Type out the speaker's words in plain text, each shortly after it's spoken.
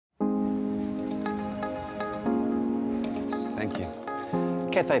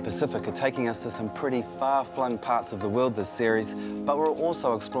Cathay Pacific are taking us to some pretty far-flung parts of the world this series, but we're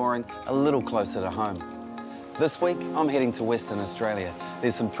also exploring a little closer to home. This week, I'm heading to Western Australia.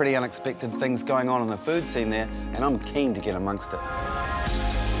 There's some pretty unexpected things going on in the food scene there, and I'm keen to get amongst it.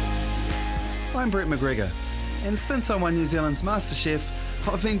 I'm Brett McGregor, and since I won New Zealand's MasterChef,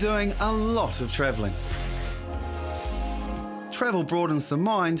 I've been doing a lot of travelling. Travel broadens the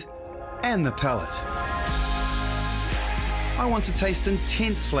mind and the palate. I want to taste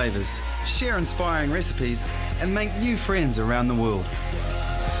intense flavours, share inspiring recipes, and make new friends around the world.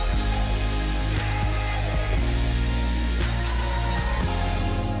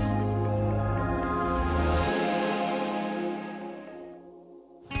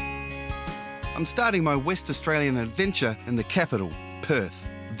 I'm starting my West Australian adventure in the capital, Perth,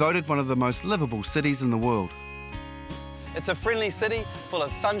 voted one of the most livable cities in the world. It's a friendly city full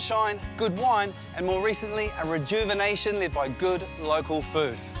of sunshine, good wine, and more recently, a rejuvenation led by good local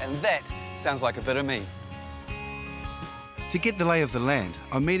food. And that sounds like a bit of me. To get the lay of the land,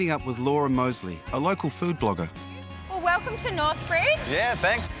 I'm meeting up with Laura Mosley, a local food blogger. Well, welcome to Northbridge. Yeah,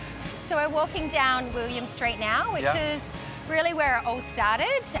 thanks. So we're walking down William Street now, which is really where it all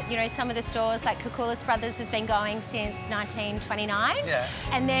started. You know, some of the stores like Kukulis Brothers has been going since 1929. Yeah.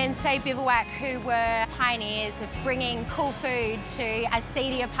 And then, say, Bivouac, who were pioneers of bringing cool food to a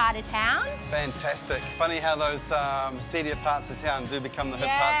seedier part of town. Fantastic. It's funny how those seedier parts of town do become the hip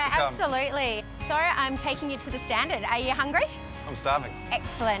parts to come. Yeah, absolutely. So I'm taking you to the Standard. Are you hungry? I'm starving.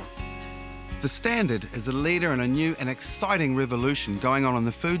 Excellent. The Standard is a leader in a new and exciting revolution going on in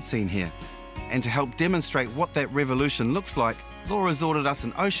the food scene here. And to help demonstrate what that revolution looks like, Laura's ordered us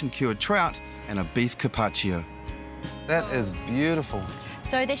an ocean-cured trout and a beef carpaccio. That is beautiful.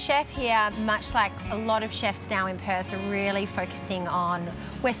 So the chef here, much like a lot of chefs now in Perth, are really focusing on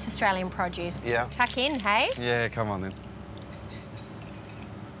West Australian produce. Yeah. Tuck in, hey? Yeah, come on then.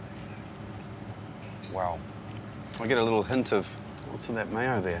 Wow. I get a little hint of, what's in that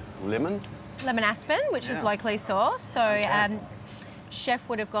mayo there? Lemon? Lemon aspen, which is locally sourced. So chef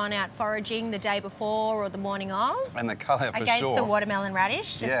would have gone out foraging the day before or the morning of. And the colour, for sure. Against the watermelon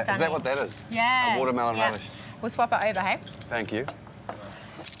radish. Just stunning. Is that what that is? Yeah. A watermelon radish. We'll swap it over, hey? Thank you.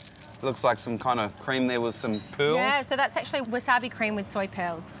 Looks like some kind of cream there with some pearls. Yeah, so that's actually wasabi cream with soy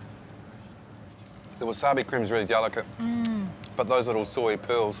pearls. The wasabi cream is really delicate, but those little soy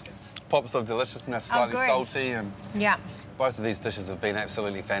pearls, pops of deliciousness, slightly salty, and both of these dishes have been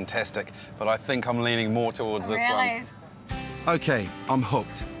absolutely fantastic, but I think I'm leaning more towards this one. OK, I'm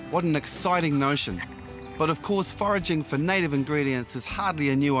hooked. What an exciting notion. But of course, foraging for native ingredients is hardly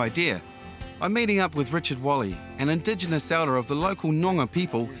a new idea. I'm meeting up with Richard Wally, an Indigenous elder of the local Noongar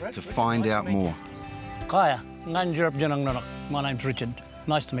people, to find out more. Kaya, my name's Richard.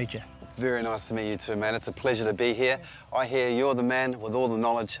 Nice to meet you. Very nice to meet you too, man. It's a pleasure to be here. I hear you're the man with all the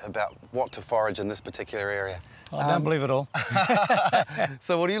knowledge about what to forage in this particular area. I don't believe it all.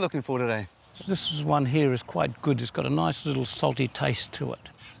 So what are you looking for today? This one here is quite good. It's got a nice little salty taste to it.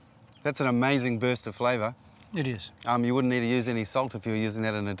 That's an amazing burst of flavour. It is. You wouldn't need to use any salt if you were using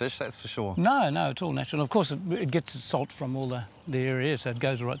that in a dish, that's for sure. No, it's all natural. Of course, it gets its salt from all the area, so it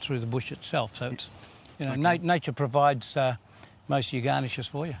goes right through the bush itself. So it's, you know, nature provides most of your garnishes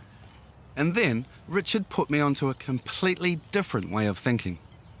for you. And then Richard put me onto a completely different way of thinking.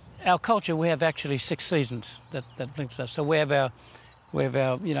 Our culture, we have actually 6 seasons that links us. So we have our,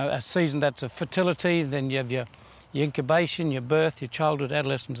 you know, a season that's a fertility, then you have your incubation, your birth, your childhood,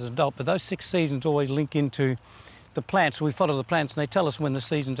 adolescence, and adult. But those 6 seasons always link into the plants. So we follow the plants, and they tell us when the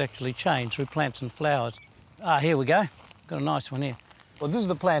seasons actually change through plants and flowers. Here we go. Got a nice one here. Well, this is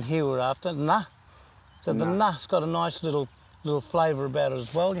the plant here we're after, nah. So the nah's got a nice little flavour about it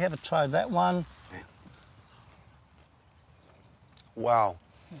as well. You haven't tried that one. Wow.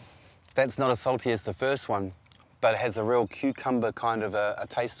 That's not as salty as the first one, but it has a real cucumber kind of a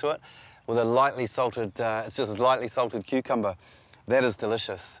taste to it, with a lightly salted, it's just a lightly salted cucumber. That is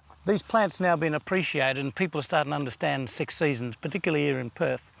delicious. These plants now been appreciated, and people are starting to understand 6 seasons, particularly here in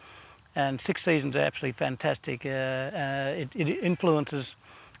Perth. And 6 seasons are absolutely fantastic. It influences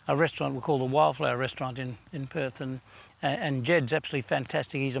a restaurant we call the Wildflower Restaurant in Perth, and Jed's absolutely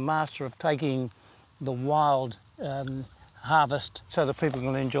fantastic. He's a master of taking the wild harvest so that people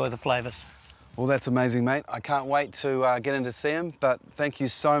can enjoy the flavours. Well, that's amazing, mate. I can't wait to get in to see him, but thank you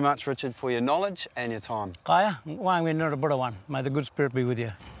so much, Richard, for your knowledge and your time. Kaya, may the good spirit be with you.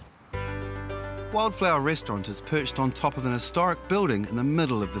 Wildflower Restaurant is perched on top of an historic building in the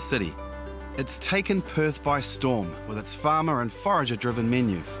middle of the city. It's taken Perth by storm with its farmer and forager-driven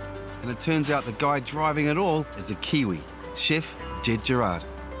menu. And it turns out the guy driving it all is a Kiwi, Chef Jed Gerard.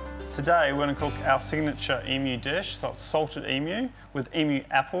 Today we're going to cook our signature emu dish, so it's salted emu with emu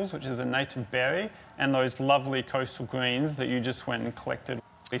apples, which is a native berry, and those lovely coastal greens that you just went and collected.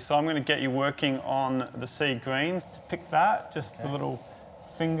 So I'm going to get you working on the sea greens. To pick that, just the little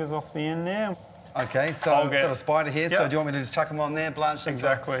fingers off the end there. Okay, so I've got a spider here, so do you want me to just chuck them on there, blanch them?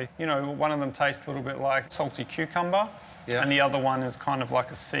 Exactly. You know, one of them tastes a little bit like salty cucumber, and the other one is kind of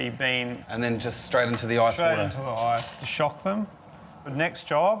like a sea bean. And then just straight into the ice water? Straight into the ice to shock them. The next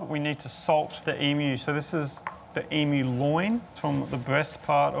job, we need to salt the emu. So this is the emu loin from the breast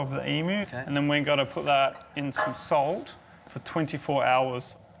part of the emu. Okay. And then we've got to put that in some salt for 24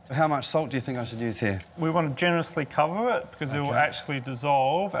 hours. So how much salt do you think I should use here? We want to generously cover it because it will actually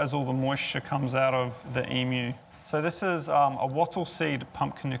dissolve as all the moisture comes out of the emu. So this is a wattle seed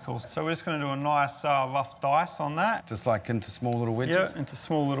pumpkin nickel. So we're just going to do a nice rough dice on that. Just like into small little wedges? Yeah, into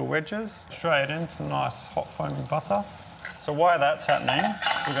small little wedges. Straight into nice hot foamy butter. So while that's happening,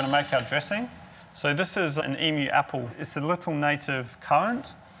 we're going to make our dressing. So this is an emu apple. It's a little native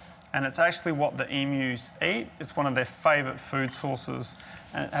currant, and it's actually what the emus eat. It's one of their favourite food sources,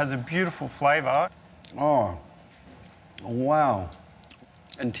 and it has a beautiful flavour. Oh, wow.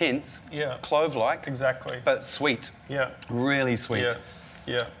 Intense. Yeah. Clove-like. Exactly. But sweet. Yeah. Really sweet. Yeah.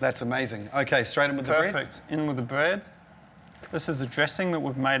 Yeah. That's amazing. OK, straight in with the bread? Perfect. In with the bread. This is a dressing that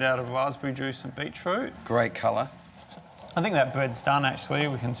we've made out of raspberry juice and beetroot. Great colour. I think that bread's done, actually.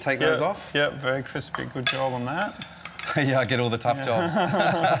 We can take those off? Yep, very crispy. Good job on that. Yeah, I get all the tough jobs.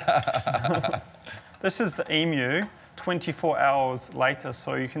 This is the emu 24 hours later,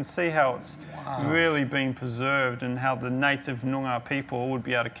 so you can see how it's really been preserved and how the native Noongar people would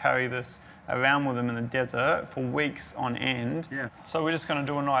be able to carry this around with them in the desert for weeks on end. Yeah. So we're just going to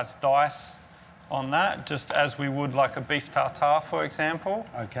do a nice dice on that, just as we would like a beef tartare, for example.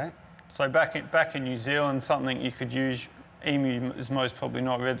 OK. So back in New Zealand, something you could use, emu is most probably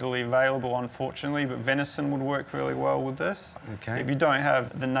not readily available, unfortunately, but venison would work really well with this. Okay. If you don't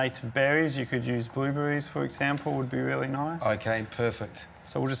have the native berries, you could use blueberries, for example, would be really nice. Okay, perfect.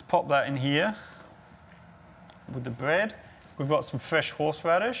 So we'll just pop that in here with the bread. We've got some fresh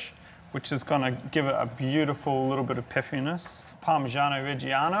horseradish, which is going to give it a beautiful little bit of pepperiness. Parmigiano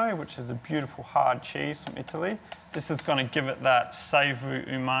Reggiano, which is a beautiful hard cheese from Italy. This is going to give it that savoury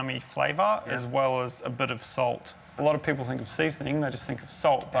umami flavour, as well as a bit of salt. A lot of people think of seasoning, they just think of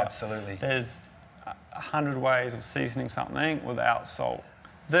salt, but there's 100 ways of seasoning something without salt.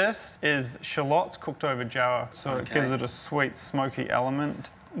 This is shallots cooked over jarrah, so it gives it a sweet, smoky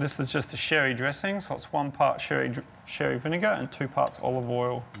element. This is just a sherry dressing, so it's 1 part sherry vinegar and 2 parts olive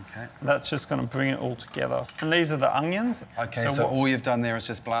oil. Okay. That's just going to bring it all together. And these are the onions. Okay, so all you've done there is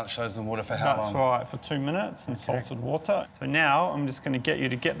just blanch those in water for how long? That's right, for 2 minutes in salted water. So now I'm just going to get you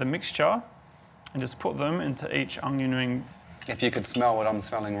to get the mixture and just put them into each onion ring. If you could smell what I'm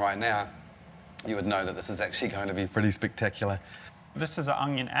smelling right now, you would know that this is actually going to be pretty spectacular. This is an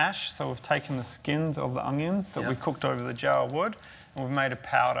onion ash, so we've taken the skins of the onion that we cooked over the jarrah wood, and we've made a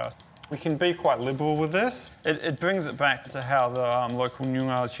powder. We can be quite liberal with this. It brings it back to how the local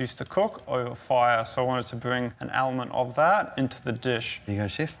Noongars used to cook over fire, so I wanted to bring an element of that into the dish. Here you go,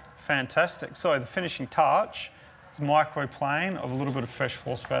 chef. Fantastic. So the finishing touch is microplane of a little bit of fresh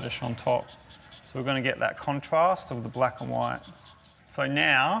horseradish on top. So we're going to get that contrast of the black and white. So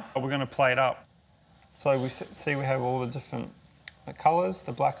now we're going to plate up. So we see we have all the different colours,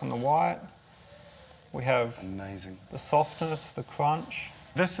 the black and the white. We have the softness, the crunch.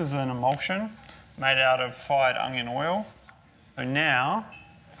 This is an emulsion made out of fried onion oil. So now,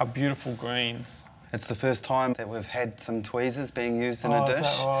 our beautiful greens. It's the first time that we've had some tweezers being used in a dish. Is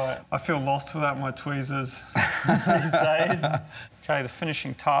that right? I feel lost without my tweezers these days. Okay, the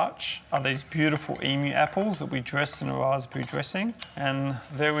finishing touch are these beautiful emu apples that we dressed in a raspberry dressing. And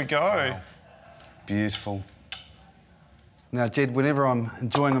there we go. Wow. Beautiful. Now, Jed, whenever I'm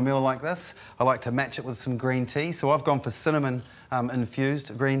enjoying a meal like this, I like to match it with some green tea. So I've gone for cinnamon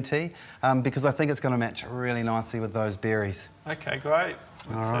infused green tea because I think it's going to match really nicely with those berries. Okay, great.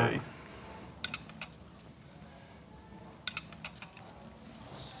 Let's see.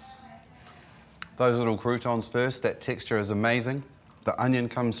 Those little croutons first, that texture is amazing. The onion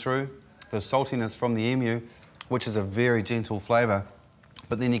comes through, the saltiness from the emu, which is a very gentle flavour,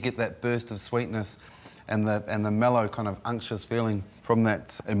 but then you get that burst of sweetness and the mellow kind of unctuous feeling from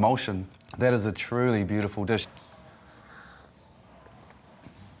that emulsion. That is a truly beautiful dish.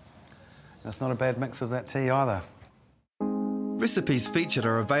 That's not a bad mix of that tea either. Recipes featured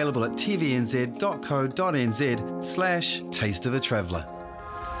are available at tvnz.co.nz/Taste of a Traveller.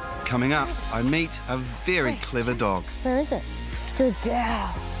 Coming up, I meet a very clever dog. Where is it? Good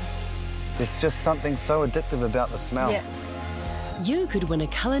girl. There's just something so addictive about the smell. Yeah. you could win a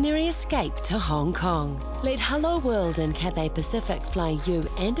culinary escape to Hong Kong. Let Hello World and Cathay Pacific fly you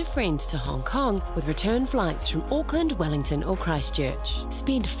and a friend to Hong Kong with return flights from Auckland, Wellington or Christchurch.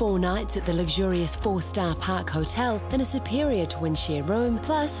 Spend 4 nights at the luxurious 4-star Park Hotel in a superior twin-share room,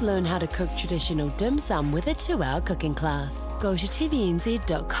 plus learn how to cook traditional dim sum with a 2-hour cooking class. Go to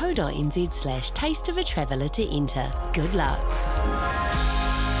tvnz.co.nz/tasteofatraveller to enter. Good luck.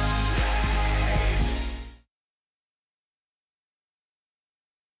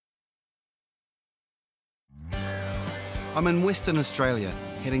 I'm in Western Australia,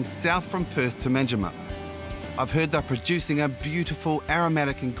 heading south from Perth to Manjimup. I've heard they're producing a beautiful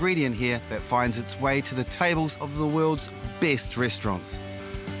aromatic ingredient here that finds its way to the tables of the world's best restaurants.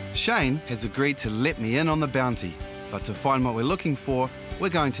 Shane has agreed to let me in on the bounty, but to find what we're looking for, we're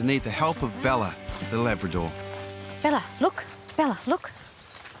going to need the help of Bella, the Labrador. Bella, look. Bella, look.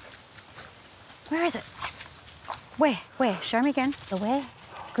 Where is it? Where? Show me again. The where?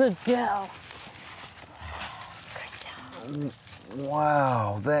 Good girl.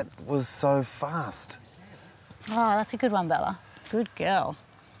 Wow, that was so fast. Oh, that's a good one, Bella. Good girl.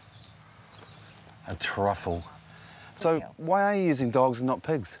 A truffle. So why are you using dogs and not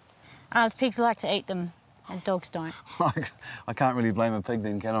pigs? The pigs like to eat them and dogs don't. I can't really blame a pig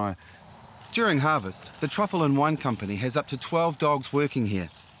then, can I? During harvest, the Truffle and Wine Company has up to 12 dogs working here,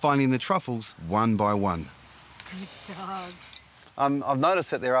 finding the truffles one by one. Good dog. I've noticed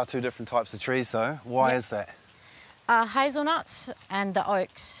that there are 2 different types of trees, though. Why is that? Hazelnuts and the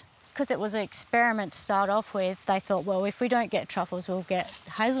oaks. Because it was an experiment to start off with, they thought, well, if we don't get truffles, we'll get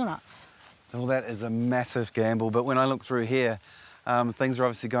hazelnuts. Well, that is a massive gamble, but when I look through here, things are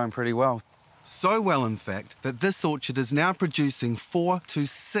obviously going pretty well. So well, in fact, that this orchard is now producing 4 to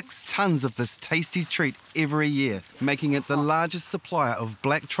 6 tonnes of this tasty treat every year, making it the largest supplier of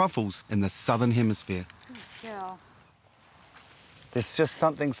black truffles in the Southern Hemisphere. Good girl. There's just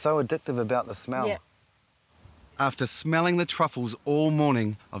something so addictive about the smell. Yeah. After smelling the truffles all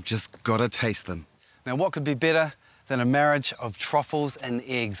morning, I've just got to taste them. Now, what could be better than a marriage of truffles and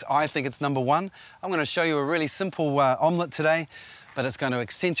eggs? I think it's number 1. I'm going to show you a really simple omelette today, but it's going to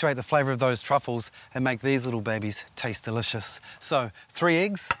accentuate the flavour of those truffles and make these little babies taste delicious. So, 3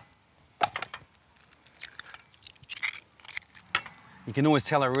 eggs. You can always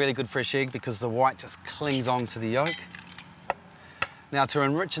tell a really good fresh egg because the white just clings on to the yolk. Now, to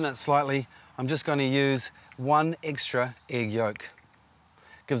enrich it slightly, I'm just going to use 1 extra egg yolk.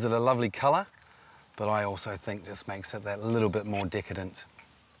 Gives it a lovely colour, but I also think just makes it that little bit more decadent.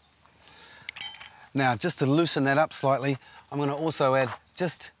 Now, just to loosen that up slightly, I'm going to also add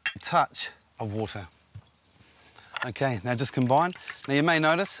just a touch of water. Okay, now just combine. Now you may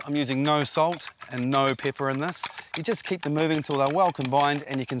notice I'm using no salt and no pepper in this. You just keep them moving until they're well combined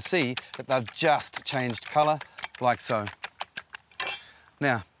and you can see that they've just changed colour, like so.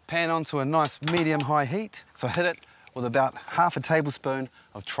 Now, pan onto a nice medium-high heat. So hit it with about half a tablespoon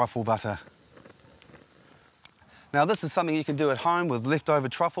of truffle butter. Now, this is something you can do at home with leftover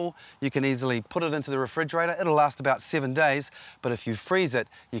truffle. You can easily put it into the refrigerator. It'll last about 7 days, but if you freeze it,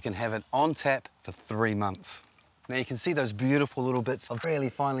 you can have it on tap for 3 months. Now, you can see those beautiful little bits of really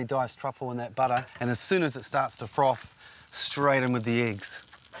finely diced truffle in that butter, and as soon as it starts to froth, straight in with the eggs.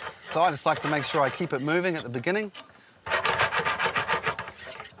 So I just like to make sure I keep it moving at the beginning.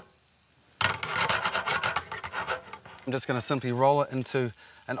 I'm just going to simply roll it into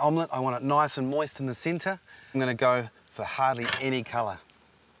an omelette. I want it nice and moist in the centre. I'm going to go for hardly any colour.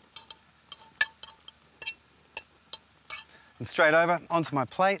 And straight over onto my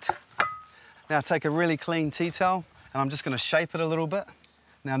plate. Now take a really clean tea towel and I'm just going to shape it a little bit.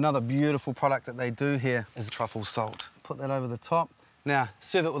 Now another beautiful product that they do here is truffle salt. Put that over the top. Now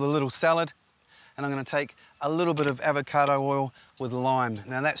serve it with a little salad. And I'm going to take a little bit of avocado oil with lime.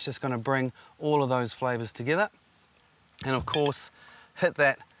 Now that's just going to bring all of those flavours together. And of course, hit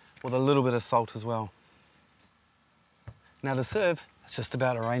that with a little bit of salt as well. Now to serve, it's just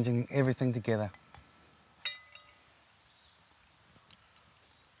about arranging everything together.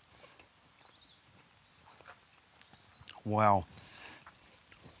 Wow,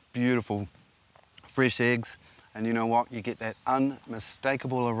 beautiful, fresh eggs. And you know what? You get that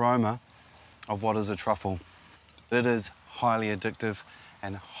unmistakable aroma of what is a truffle. It is highly addictive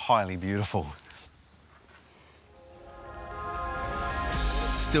and highly beautiful.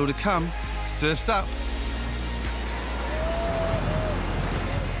 Still to come, surf's up.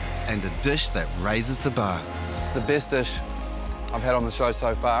 And a dish that raises the bar. It's the best dish I've had on the show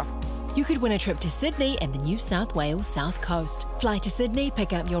so far. You could win a trip to Sydney and the New South Wales South Coast. Fly to Sydney,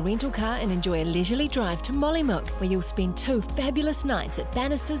 pick up your rental car and enjoy a leisurely drive to Mollymook, where you'll spend 2 fabulous nights at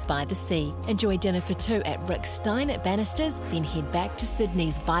Bannisters by the Sea. Enjoy dinner for 2 at Rick Stein at Bannisters, then head back to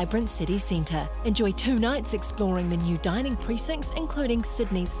Sydney's vibrant city centre. Enjoy 2 nights exploring the new dining precincts, including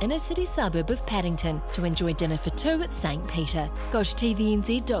Sydney's inner city suburb of Paddington, to enjoy dinner for 2 at St Peter. Go to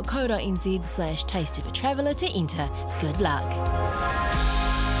tvnz.co.nz/taste of a traveller to enter. Good luck.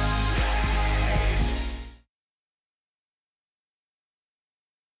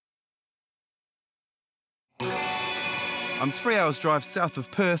 I'm 3 hours drive south of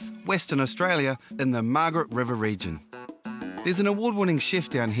Perth, Western Australia, in the Margaret River region. There's an award-winning chef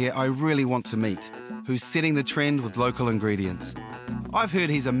down here I really want to meet, who's setting the trend with local ingredients. I've heard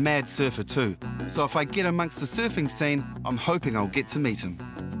he's a mad surfer too, so if I get amongst the surfing scene, I'm hoping I'll get to meet him.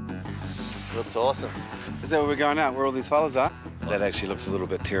 Looks awesome. Is that where we're going out, where all these fellas are? That actually looks a little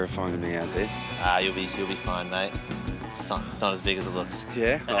bit terrifying to me out there. You'll be fine, mate. It's not as big as it looks.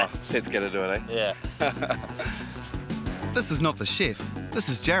 Yeah? Oh, let's get into it, Yeah. This is not the chef. This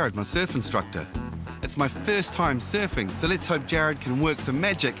is Jared, my surf instructor. It's my first time surfing, so let's hope Jared can work some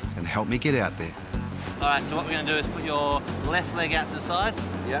magic and help me get out there. All right, so what we're going to do is put your left leg out to the side.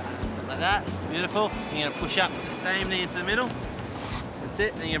 Yeah. Like that. Beautiful. You're going to push up, put the same knee into the middle. That's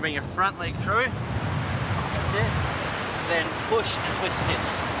it. Then you're going to bring your front leg through. That's it. Then push and twist your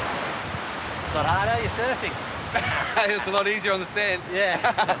hips. It's not harder, you're surfing. It's a lot easier on the sand.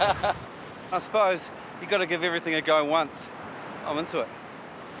 Yeah. I suppose you've got to give everything a go once. I'm into it.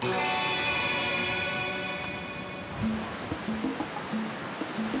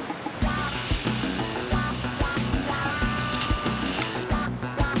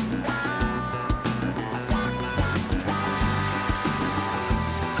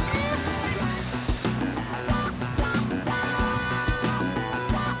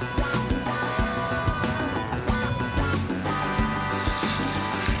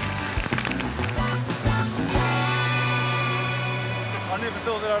 I never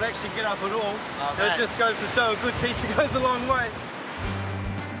thought that I'd actually get up at all. It just goes to show a good teacher goes a long way.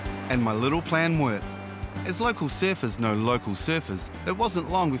 And my little plan worked. As local surfers know local surfers, it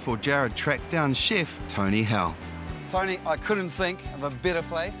wasn't long before Jared tracked down chef Tony Howell. Tony, I couldn't think of a better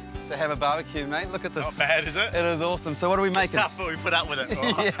place to have a barbecue, mate. Look at this. Not bad, is it? It is awesome. So what are we making? It's tough, but we put up with it.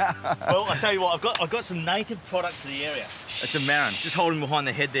 Yeah. Well, I'll tell you what, I've got some native products to the area. It's a marron. Just hold him behind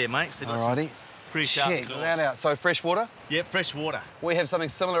the head there, mate. So alrighty. Pretty sharp. Check that out. So fresh water? Yeah, fresh water. We have something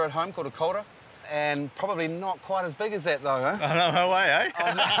similar at home called a coulter, and probably not quite as big as that though, huh? I know, no way, eh?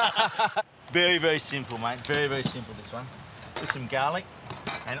 Oh, no. Very, very simple, mate. Very, very simple, this one. With some garlic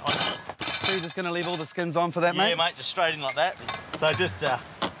and onion. So you're just going to leave all the skins on for that, mate? Yeah, mate, just straight in like that. So just a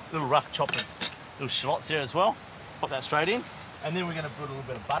little rough chopped little shallots there as well. Pop that straight in. And then we're going to put a little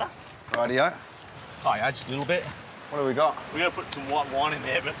bit of butter. Rightio. Oh, yeah, just a little bit. What do we got? We're going to put some white wine in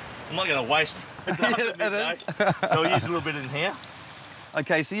there, but I'm not going to waste. It's it is. So we'll use a little bit in here.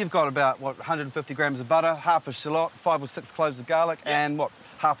 OK, so you've got about, what, 150 grams of butter, half a shallot, 5 or 6 cloves of garlic, and what,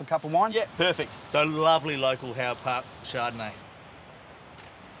 half a cup of wine? Yeah, perfect. So lovely local Howard Park Chardonnay.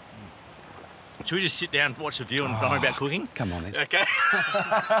 Should we just sit down and watch the view and don't worry about cooking? Come on then. OK.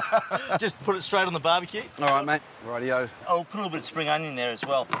 Just put it straight on the barbecue. All right, mate. Rightio. I'll put a little bit of spring onion there as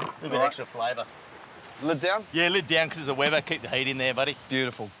well. A little bit extra flavour. Lid down? Yeah, lid down because it's a Weber. Keep the heat in there, buddy.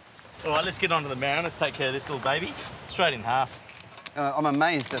 Beautiful. All right, let's get on to the marron. Let's take care of this little baby. Straight in half. I'm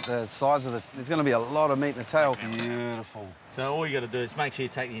amazed at the size of the... There's going to be a lot of meat in the tail. Beautiful. So all you got to do is make sure you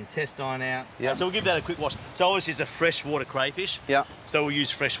take the intestine out. Yeah. So we'll give that a quick wash. So obviously it's a freshwater crayfish. Yeah. So we'll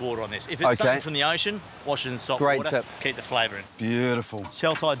use fresh water on this. If it's something from the ocean, wash it in salt water. Great tip. Keep the flavour in. Beautiful.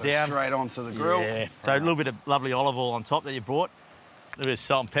 Shell side down. Straight onto the grill. Yeah. So a little bit of lovely olive oil on top that you brought. A little bit of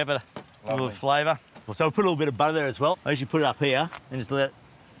salt and pepper. A little flavour. So we'll put a little bit of butter there as well. I usually put it up here and just let it,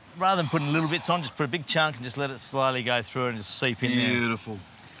 rather than putting little bits on, just put a big chunk and just let it slowly go through and just seep in there. Beautiful.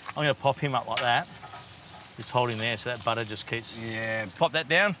 I'm going to pop him up like that. Just hold him there so that butter just keeps... Yeah. Pop that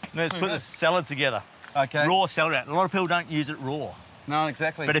down. Now let's put the salad together. OK. Raw celery. A lot of people don't use it raw. No,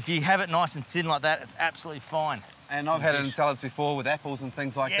 exactly. But if you have it nice and thin like that, it's absolutely fine. And I've had it in salads before with apples and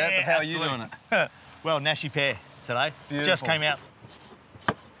things like that, but how are you doing it? Well, nashi pear today. Beautiful. Just came out.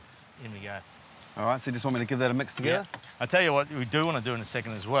 In we go. All right, so you just want me to give that a mix together? Yeah. I'll tell you what we do want to do in a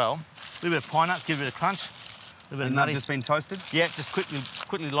second as well. A little bit of pine nuts, give it a bit of crunch. A little bit of nutty. Just been toasted? Yeah, just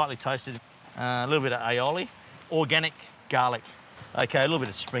quickly, lightly toasted. A little bit of aioli. Organic garlic. OK, a little bit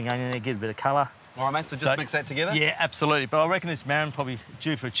of spring onion there, give it a bit of colour. All right, mate, so just mix that together? Yeah, absolutely. But I reckon this marron probably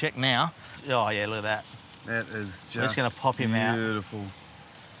due for a check now. Oh, yeah, look at that. That is just just going to pop him out. Beautiful.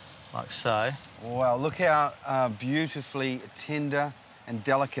 Like so. Wow, look how beautifully tender and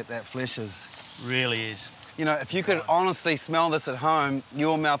delicate that flesh is. Really is. You know, if you could honestly smell this at home,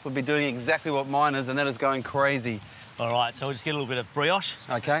 your mouth would be doing exactly what mine is, and that is going crazy. All right, so we'll just get a little bit of brioche.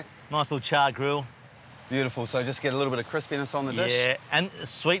 Okay. Nice little char grill. Beautiful, so just get a little bit of crispiness on the dish. Yeah, and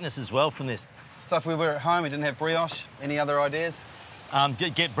sweetness as well from this. So if we were at home, we didn't have brioche, any other ideas?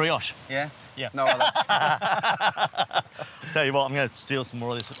 Get brioche. Yeah? Yeah. No other. Tell you what, I'm going to steal some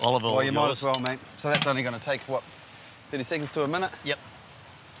more of this olive oil. Well, you might as well, mate. So that's only going to take, what, 30 seconds to a minute? Yep.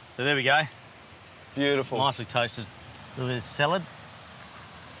 So there we go. Beautiful. Nicely toasted. A little bit of salad.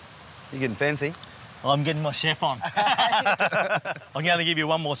 You're getting fancy. I'm getting my chef on. I'm going to give you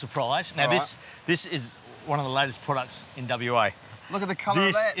one more surprise. Now, this is one of the latest products in WA. Look at the colour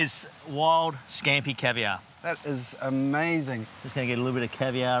of that. This is wild scampi caviar. That is amazing. Just going to get a little bit of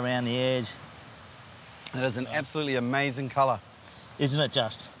caviar around the edge. That is an absolutely amazing colour. Isn't it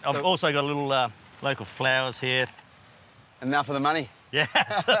just? I've also got a little local flowers here. And now for the money. Yeah,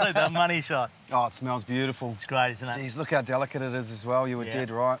 absolutely, the money shot. Oh, it smells beautiful. It's great, isn't it? Geez, look how delicate it is as well. You were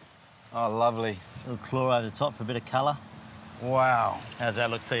dead right. Oh, lovely. A little claw over the top for a bit of colour. Wow. How's that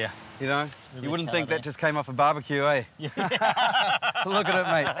look to you? You know, you wouldn't think that just came off a barbecue, eh? Yeah. Look at it,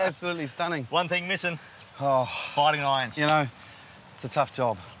 mate. Absolutely stunning. One thing missing. Oh. Fighting irons. You know, it's a tough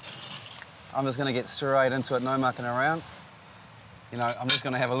job. I'm just going to get straight into it, no mucking around. You know, I'm just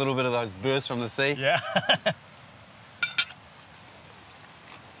going to have a little bit of those bursts from the sea. Yeah.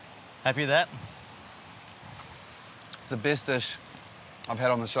 Happy with that? It's the best dish I've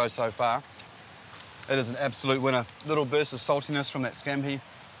had on the show so far. It is an absolute winner. Little burst of saltiness from that scampi.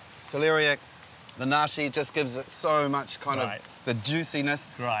 Celeriac, the nashi just gives it so much kind of the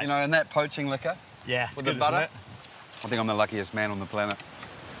juiciness. Right. You know, and that poaching liquor. Yeah, it's with good, the butter. isn't it? I think I'm the luckiest man on the planet.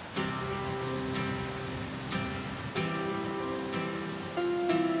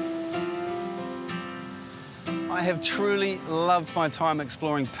 I have truly loved my time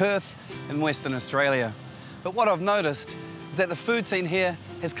exploring Perth in Western Australia. But what I've noticed is that the food scene here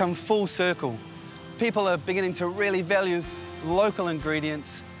has come full circle. People are beginning to really value local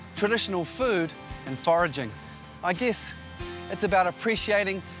ingredients, traditional food, and foraging. I guess it's about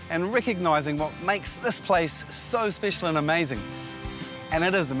appreciating and recognising what makes this place so special and amazing. And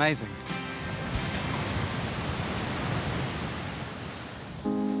it is amazing.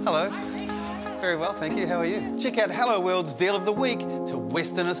 Hello. Very well, thank you. How are you? Check out Hello World's Deal of the Week to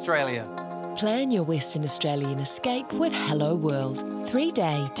Western Australia. Plan your Western Australian escape with Hello World.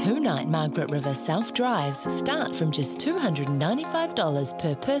 3-day, 2-night Margaret River self-drives start from just $295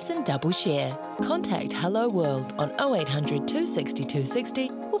 per person double share. Contact Hello World on 0800 260 260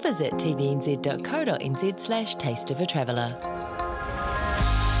 or visit tvnz.co.nz/tasteofatraveller.